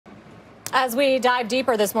As we dive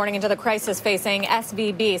deeper this morning into the crisis facing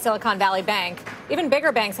SVB, Silicon Valley Bank, even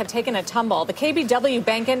bigger banks have taken a tumble. The KBW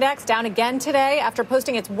Bank Index down again today after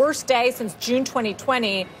posting its worst day since June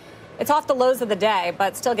 2020. It's off the lows of the day,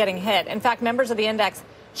 but still getting hit. In fact, members of the index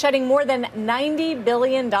shedding more than $90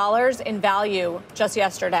 billion in value just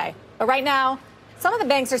yesterday. But right now, some of the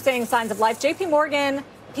banks are seeing signs of life. JP Morgan,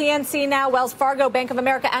 PNC now, Wells Fargo, Bank of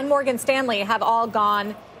America, and Morgan Stanley have all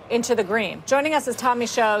gone into the green. Joining us is Tom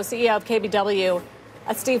Michaud, CEO of KBW,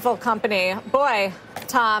 a Stifel company. Boy,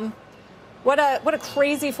 Tom, what a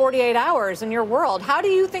crazy 48 hours in your world. How do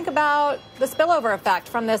you think about the spillover effect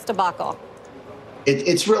from this debacle?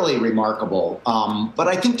 It's really remarkable, but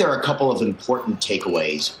I think there are a couple of important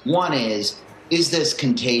takeaways. One is this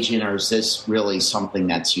contagion or is this really something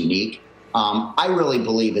that's unique? I really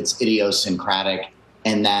believe it's idiosyncratic.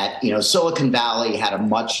 And that, Silicon Valley had a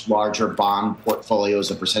much larger bond portfolio as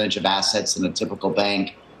a percentage of assets than a typical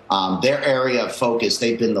bank. Their area of focus,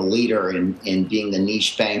 they've been the leader in being the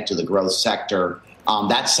niche bank to the growth sector.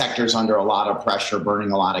 That sector's under a lot of pressure, burning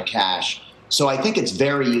a lot of cash. So I think it's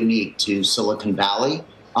very unique to Silicon Valley.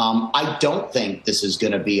 I don't think this is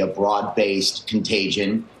going to be a broad-based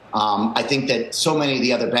contagion. I think that so many of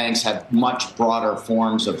the other banks have much broader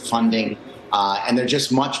forms of funding, and they're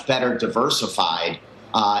just much better diversified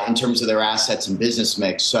in terms of their assets and business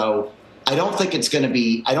mix. So I don't think it's going to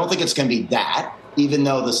be that, even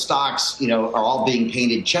though the stocks, are all being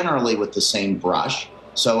painted generally with the same brush.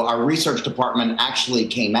 So our research department actually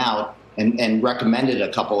came out and recommended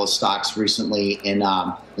a couple of stocks recently in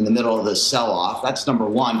the middle of the sell-off. That's number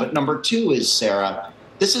one. But number two is, Sarah,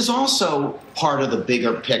 this is also part of the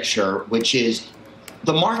bigger picture, which is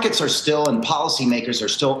the markets are still and policymakers are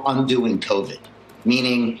still undoing COVID,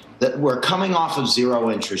 meaning that we're coming off of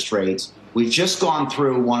zero interest rates. We've just gone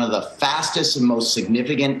through one of the fastest and most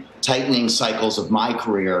significant tightening cycles of my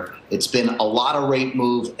career. It's been a lot of rate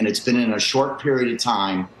move, and it's been in a short period of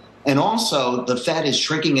time. And also, the Fed is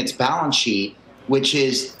shrinking its balance sheet, which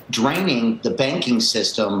is draining the banking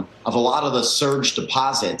system of a lot of the surge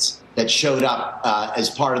deposits that showed up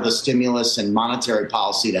as part of the stimulus and monetary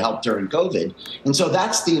policy to help during COVID. And so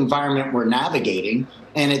that's the environment we're navigating.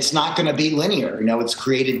 And it's not going to be linear. It's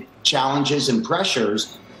created challenges and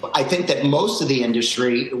pressures. I think that most of the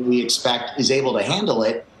industry, we expect, is able to handle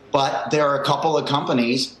it. But there are a couple of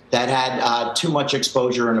companies that had too much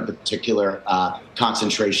exposure in a particular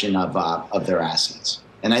concentration of their assets.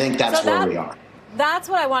 And I think that's where we are. That's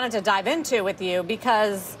what I wanted to dive into with you,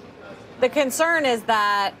 because the concern is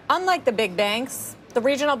that, unlike the big banks, the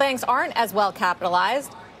regional banks aren't as well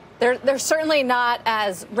capitalized. They're certainly not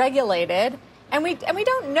as regulated. And we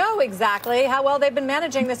don't know exactly how well they've been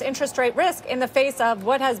managing this interest rate risk in the face of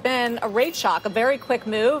what has been a rate shock, a very quick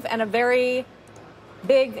move, and a very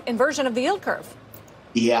big inversion of the yield curve.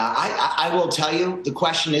 Yeah, I will tell you, the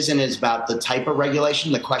question isn't about the type of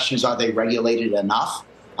regulation. The question is, are they regulated enough?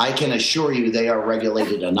 I can assure you they are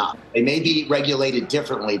regulated enough. They may be regulated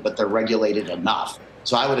differently, but they're regulated enough.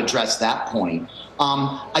 So I would address that point.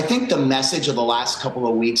 I think the message of the last couple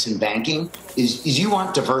of weeks in banking is you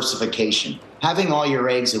want diversification. Having all your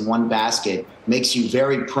eggs in one basket makes you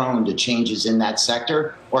very prone to changes in that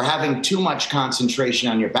sector, or having too much concentration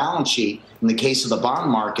on your balance sheet, in the case of the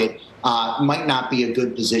bond market, might not be a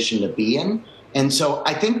good position to be in. And so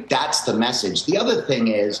I think that's the message. The other thing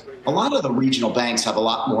is a lot of the regional banks have a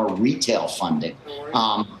lot more retail funding,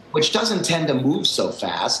 which doesn't tend to move so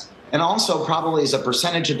fast. And also, probably as a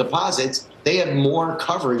percentage of deposits, they have more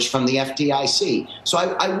coverage from the FDIC. So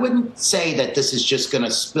I wouldn't say that this is just going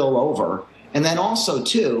to spill over. And then also,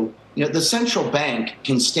 too, the central bank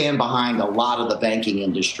can stand behind a lot of the banking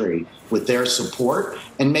industry with their support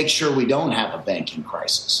and make sure we don't have a banking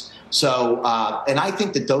crisis. So, and I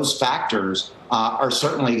think that those factors are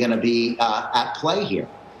certainly going to be at play here.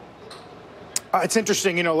 It's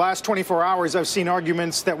interesting, last 24 hours, I've seen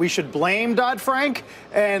arguments that we should blame Dodd-Frank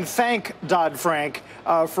and thank Dodd-Frank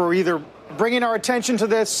for either bringing our attention to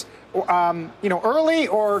this, early,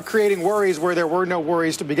 or creating worries where there were no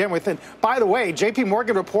worries to begin with. And by the way, JP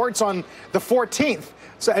Morgan reports on the 14th,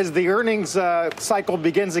 so as the earnings cycle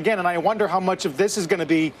begins again. And I wonder how much of this is going to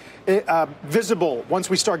be visible once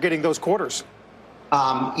we start getting those quarters.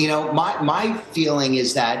 My feeling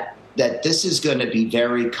is that this is going to be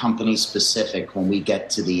very company specific when we get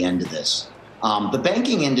to the end of this. The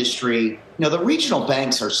banking industry, the regional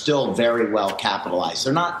banks are still very well capitalized.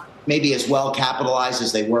 They're not maybe as well capitalized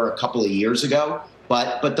as they were a couple of years ago,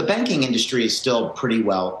 but the banking industry is still pretty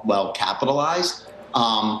well capitalized.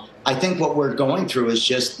 I think what we're going through is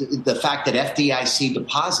just the fact that FDIC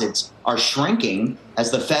deposits are shrinking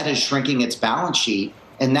as the Fed is shrinking its balance sheet.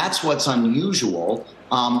 And that's what's unusual.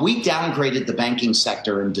 We downgraded the banking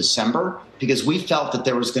sector in December because we felt that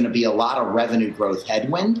there was going to be a lot of revenue growth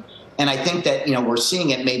headwind. And I think that, we're seeing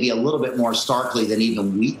it maybe a little bit more starkly than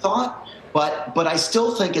even we thought. But I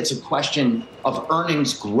still think it's a question of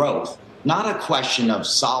earnings growth, not a question of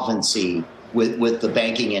solvency with the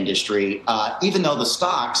banking industry, even though the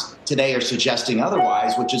stocks today are suggesting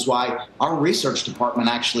otherwise, which is why our research department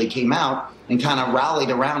actually came out and kind of rallied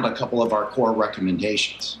around a couple of our core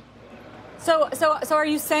recommendations. So are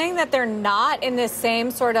you saying that they're not in this same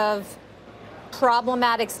sort of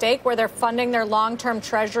problematic stake where they're funding their long-term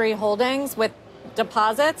treasury holdings with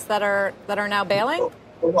deposits that are now bailing?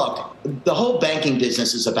 Look, the whole banking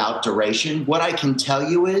business is about duration. What I can tell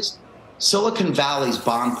you is Silicon Valley's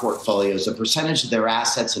bond portfolio as a percentage of their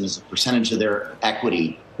assets and as a percentage of their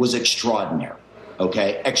equity was extraordinary,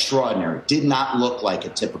 okay? Extraordinary. Did not look like a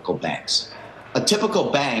typical bank's. A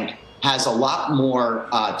typical bank has a lot more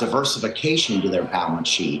diversification to their balance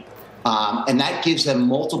sheet, and that gives them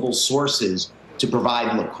multiple sources to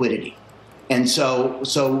provide liquidity. And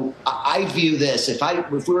so I view this, if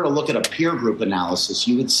we were to look at a peer group analysis,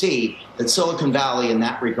 you would see that Silicon Valley in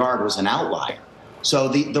that regard was an outlier. So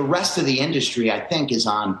the rest of the industry, I think, is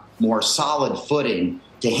on more solid footing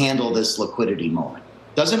to handle this liquidity moment.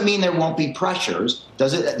 Doesn't mean there won't be pressures.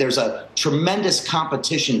 There's a tremendous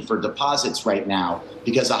competition for deposits right now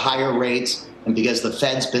because of higher rates and because the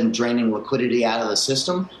Fed's been draining liquidity out of the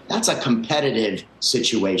system. That's a competitive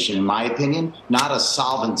situation, in my opinion, not a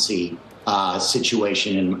solvency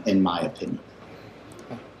situation, in my opinion.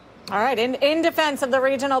 All right. In defense of the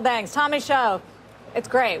regional banks, Tom Michaud, it's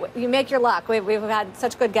great. You make your luck. We've had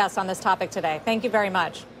such good guests on this topic today. Thank you very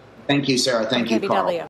much. Thank you, Sarah. Thank you, Carl.